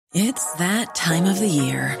It's that time of the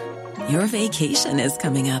year. Your vacation is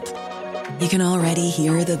coming up. You can already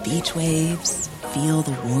hear the beach waves, feel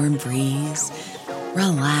the warm breeze,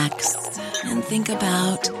 relax, and think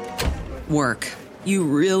about work. You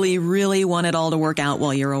really, really want it all to work out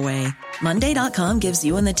while you're away. Monday.com gives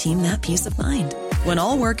you and the team that peace of mind. When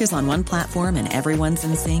all work is on one platform and everyone's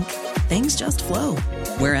in sync, things just flow.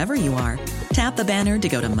 Wherever you are, tap the banner to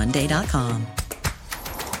go to Monday.com.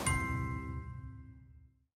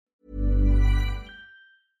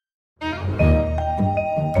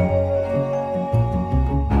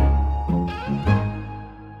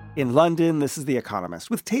 In London, this is The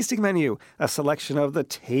Economist with Tasting Menu, a selection of the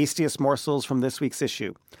tastiest morsels from this week's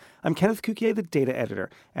issue. I'm Kenneth Cukier, the data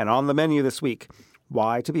editor, and on the menu this week,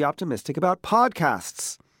 why to be optimistic about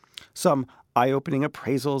podcasts, some eye-opening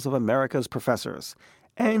appraisals of America's professors,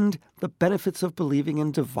 and the benefits of believing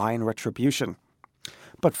in divine retribution.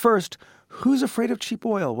 But first, who's afraid of cheap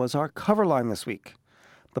oil was our cover line this week.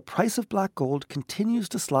 The price of black gold continues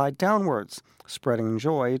to slide downwards, spreading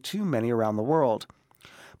joy to many around the world.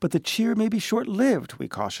 But the cheer may be short-lived, we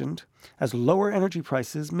cautioned, as lower energy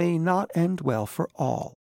prices may not end well for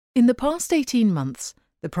all. In the past 18 months,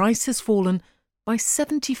 the price has fallen by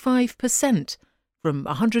 75%, from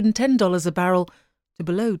 $110 a barrel to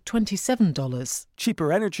below $27.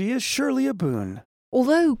 Cheaper energy is surely a boon.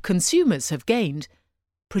 Although consumers have gained,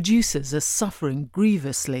 producers are suffering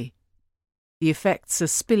grievously. The effects are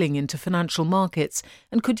spilling into financial markets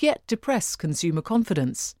and could yet depress consumer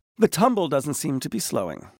confidence. The tumble doesn't seem to be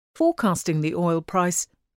slowing. Forecasting the oil price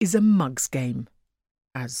is a mug's game.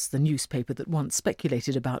 As the newspaper that once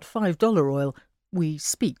speculated about $5 oil, we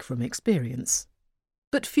speak from experience.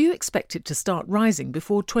 But few expect it to start rising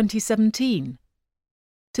before 2017.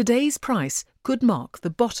 Today's price could mark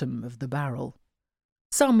the bottom of the barrel.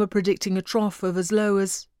 Some are predicting a trough of as low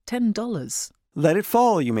as $10. Let it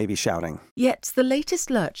fall, you may be shouting. Yet the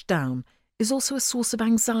latest lurch down is also a source of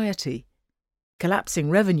anxiety. Collapsing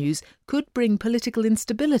revenues could bring political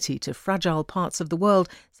instability to fragile parts of the world,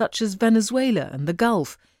 such as Venezuela and the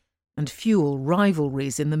Gulf, and fuel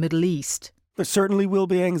rivalries in the Middle East. There certainly will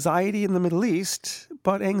be anxiety in the Middle East,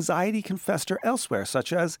 but anxiety can fester elsewhere,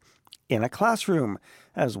 such as in a classroom,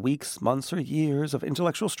 as weeks, months, or years of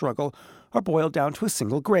intellectual struggle are boiled down to a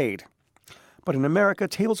single grade. But in America,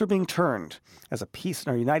 tables are being turned. As a piece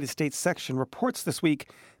in our United States section reports this week,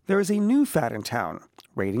 there is a new fad in town,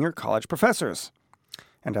 rating your college professors.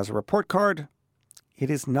 And as a report card, it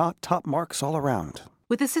is not top marks all around.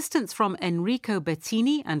 With assistance from Enrico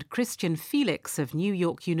Bettini and Christian Felix of New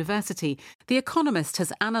York University, The Economist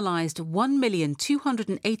has analysed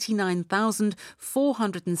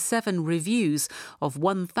 1,289,407 reviews of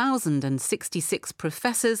 1,066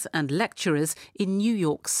 professors and lecturers in New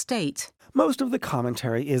York State. Most of the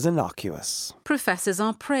commentary is innocuous. Professors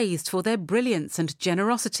are praised for their brilliance and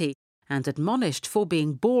generosity and admonished for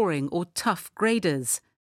being boring or tough graders.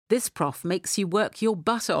 This prof makes you work your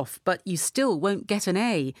butt off, but you still won't get an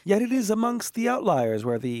A. Yet it is amongst the outliers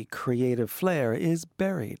where the creative flair is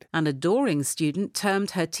buried. An adoring student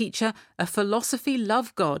termed her teacher a philosophy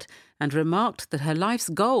love god and remarked that her life's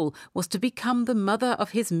goal was to become the mother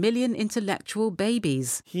of his 1 million intellectual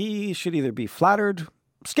babies. He should either be flattered,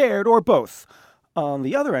 scared, or both. On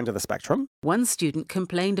the other end of the spectrum, one student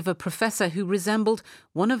complained of a professor who resembled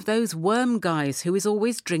one of those worm guys who is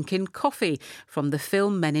always drinking coffee from the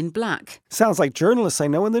film Men in Black. Sounds like journalists I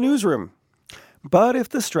know in the newsroom. But if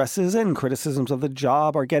the stresses and criticisms of the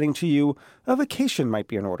job are getting to you, a vacation might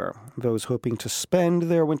be in order. Those hoping to spend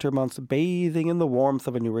their winter months bathing in the warmth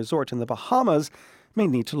of a new resort in the Bahamas may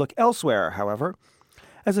need to look elsewhere, however.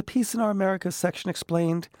 As a piece in our Americas section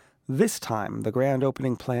explained, this time the grand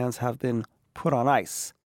opening plans have been put on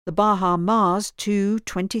ice. The Baha Mars 2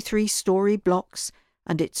 23-story blocks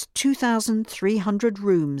and its 2,300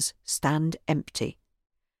 rooms stand empty.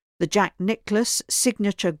 The Jack Nicklaus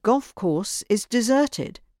signature golf course is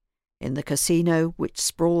deserted. In the casino, which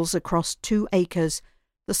sprawls across 2 acres,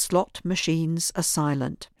 the slot machines are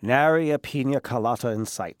silent. Nary a pina colada in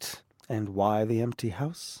sight. And why the empty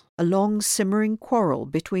house? A long simmering quarrel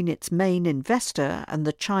between its main investor and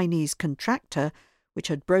the Chinese contractor, which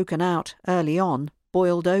had broken out early on,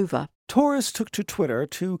 boiled over. Tourists took to Twitter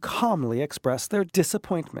to calmly express their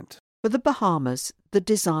disappointment. For the Bahamas, the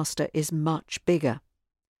disaster is much bigger.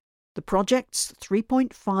 The project's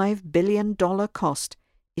 $3.5 billion cost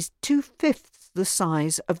is 2/5 the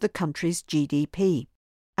size of the country's GDP.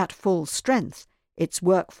 At full strength, its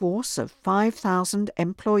workforce of 5,000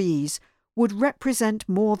 employees would represent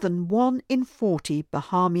more than 1 in 40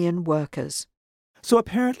 Bahamian workers. So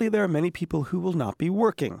apparently there are many people who will not be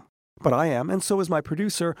working. But I am, and so is my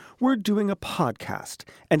producer. We're doing a podcast.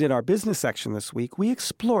 And in our business section this week, we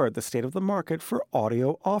explored the state of the market for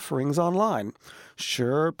audio offerings online.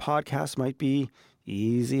 Sure, podcasts might be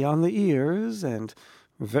easy on the ears and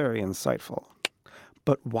very insightful.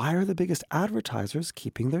 But why are the biggest advertisers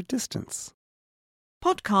keeping their distance?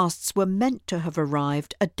 Podcasts were meant to have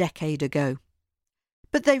arrived a decade ago.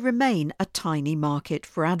 But they remain a tiny market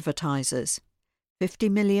for advertisers.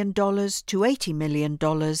 $50 million to $80 million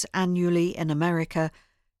annually in America,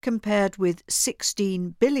 compared with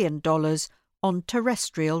 $16 billion on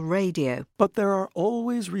terrestrial radio. But there are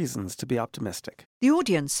always reasons to be optimistic. The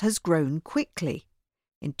audience has grown quickly.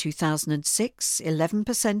 In 2006,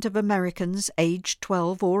 11% of Americans aged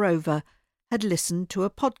 12 or over had listened to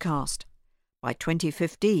a podcast. By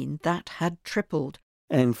 2015, that had tripled.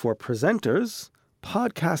 And for presenters,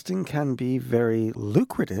 podcasting can be very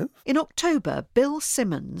lucrative. In October, Bill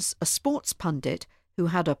Simmons, a sports pundit who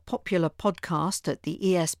had a popular podcast at the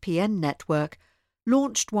ESPN network,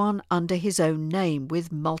 launched one under his own name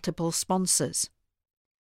with multiple sponsors.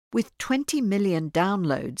 With 20 million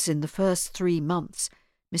downloads in the first 3 months,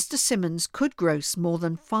 Mr. Simmons could gross more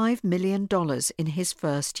than $5 million in his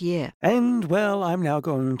first year. And, well, I'm now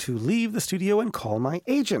going to leave the studio and call my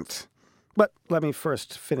agent. But let me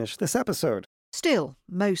first finish this episode. Still,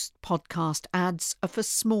 most podcast ads are for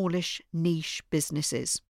smallish, niche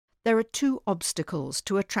businesses. There are 2 obstacles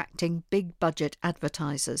to attracting big-budget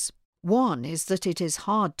advertisers. One is that it is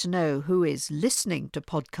hard to know who is listening to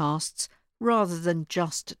podcasts rather than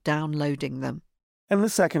just downloading them. And the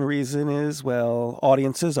second reason is, well,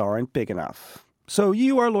 audiences aren't big enough. So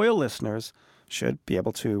you, our loyal listeners, should be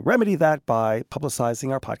able to remedy that by publicizing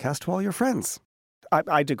our podcast to all your friends.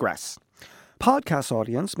 I digress. Podcast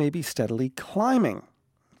audience may be steadily climbing,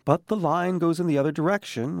 but the line goes in the other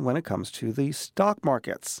direction when it comes to the stock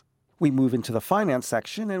markets. We move into the finance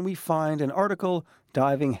section and we find an article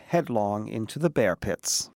diving headlong into the bear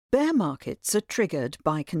pits. Bear markets are triggered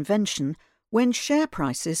by convention when share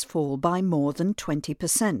prices fall by more than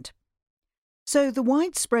 20%. So the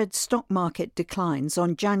widespread stock market declines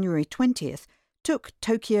on January 20th took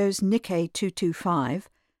Tokyo's Nikkei 225,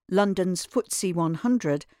 London's FTSE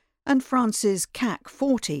 100, and France's CAC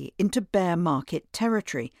 40 into bear market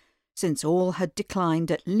territory, since all had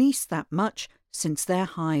declined at least that much since their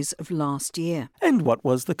highs of last year. And what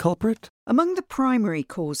was the culprit? Among the primary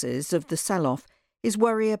causes of the sell-off is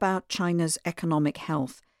worry about China's economic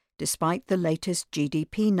health, despite the latest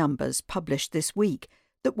GDP numbers published this week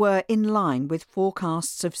that were in line with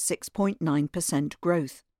forecasts of 6.9%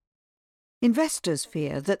 growth. Investors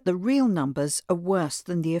fear that the real numbers are worse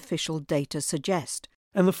than the official data suggest.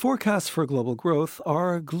 And the forecasts for global growth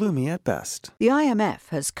are gloomy at best. The IMF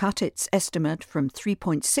has cut its estimate from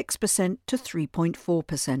 3.6% to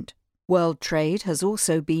 3.4%. World trade has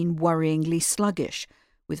also been worryingly sluggish,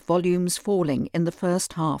 with volumes falling in the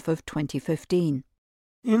first half of 2015.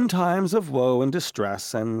 In times of woe and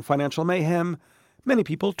distress and financial mayhem, many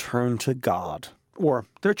people turn to God, or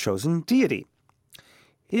their chosen deity.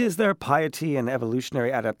 Is there piety and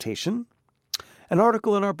evolutionary adaptation? An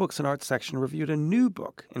article in our Books and Arts section reviewed a new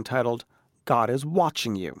book entitled God is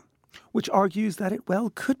Watching You, which argues that it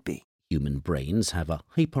well could be. Human brains have a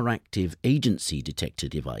hyperactive agency detector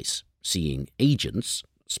device, seeing agents,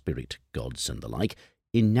 spirit, gods and the like,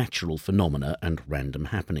 in natural phenomena and random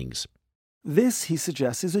happenings. This, he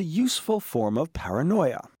suggests, is a useful form of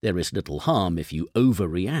paranoia. There is little harm if you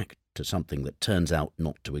overreact to something that turns out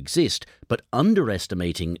not to exist, but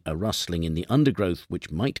underestimating a rustling in the undergrowth which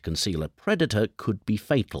might conceal a predator could be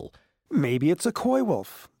fatal. Maybe it's a coy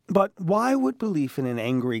wolf. But why would belief in an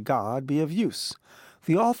angry God be of use?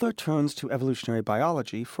 The author turns to evolutionary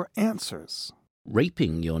biology for answers.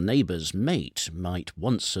 Raping your neighbour's mate might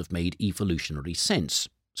once have made evolutionary sense,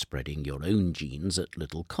 spreading your own genes at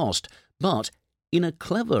little cost, but in a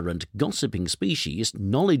clever and gossiping species,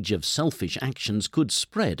 knowledge of selfish actions could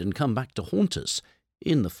spread and come back to haunt us,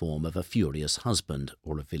 in the form of a furious husband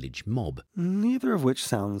or a village mob. Neither of which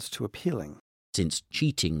sounds too appealing. Since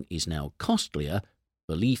cheating is now costlier,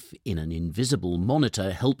 belief in an invisible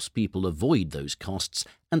monitor helps people avoid those costs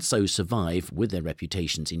and so survive with their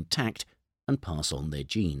reputations intact and pass on their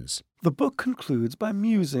genes. The book concludes by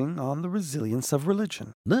musing on the resilience of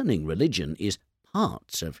religion. Learning religion is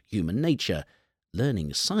part of human nature.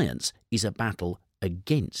 Learning science is a battle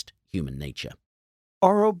against human nature.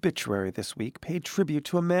 Our obituary this week paid tribute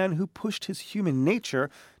to a man who pushed his human nature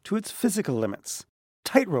to its physical limits.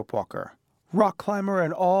 Tightrope walker, rock climber,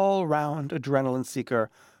 and all-round adrenaline seeker,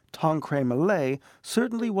 Tancred Mallet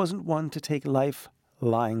certainly wasn't one to take life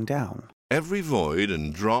lying down. Every void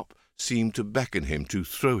and drop seemed to beckon him to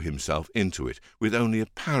throw himself into it, with only a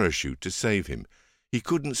parachute to save him. He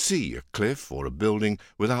couldn't see a cliff or a building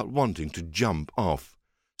without wanting to jump off.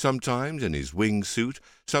 Sometimes in his wingsuit,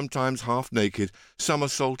 sometimes half-naked,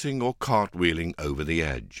 somersaulting or cartwheeling over the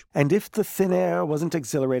edge. And if the thin air wasn't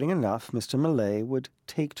exhilarating enough, Mr. Millais would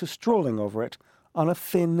take to strolling over it on a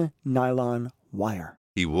thin nylon wire.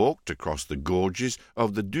 He walked across the gorges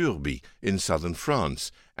of the Derby in southern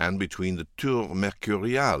France, and between the Tour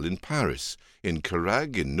Mercuriale in Paris. In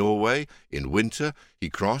Carrag in Norway, in winter, he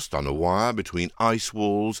crossed on a wire between ice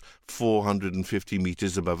walls 450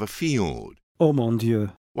 metres above a fjord. Oh, mon Dieu.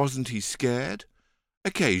 Wasn't he scared?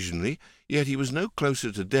 Occasionally, yet he was no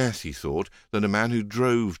closer to death, he thought, than a man who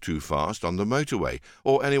drove too fast on the motorway,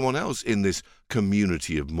 or anyone else in this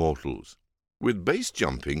community of mortals. With base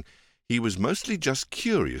jumping, he was mostly just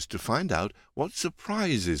curious to find out what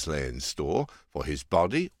surprises lay in store for his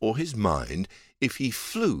body or his mind if he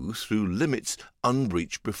flew through limits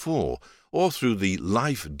unbreached before, or through the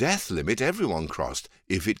life-death limit everyone crossed,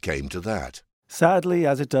 if it came to that. Sadly,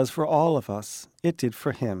 as it does for all of us, it did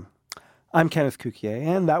for him. I'm Kenneth Cukier,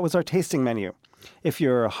 and that was our tasting menu. If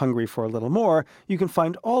you're hungry for a little more, you can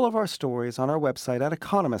find all of our stories on our website at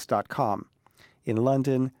economist.com. In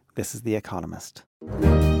London, this is The Economist.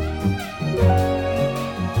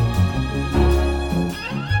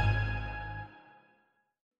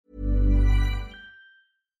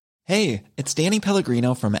 Hey, it's Danny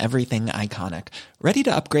Pellegrino from Everything Iconic. Ready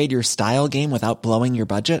to upgrade your style game without blowing your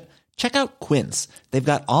budget? Check out Quince. They've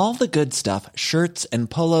got all the good stuff, shirts and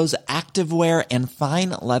polos, activewear, and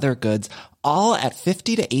fine leather goods, all at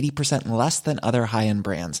 50 to 80% less than other high-end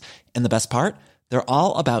brands. And the best part? They're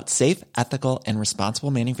all about safe, ethical, and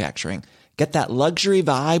responsible manufacturing. Get that luxury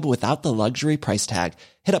vibe without the luxury price tag.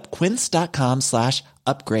 Hit up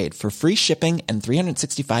quince.com/upgrade for free shipping and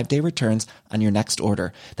 365-day returns on your next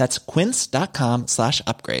order. That's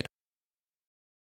quince.com/upgrade.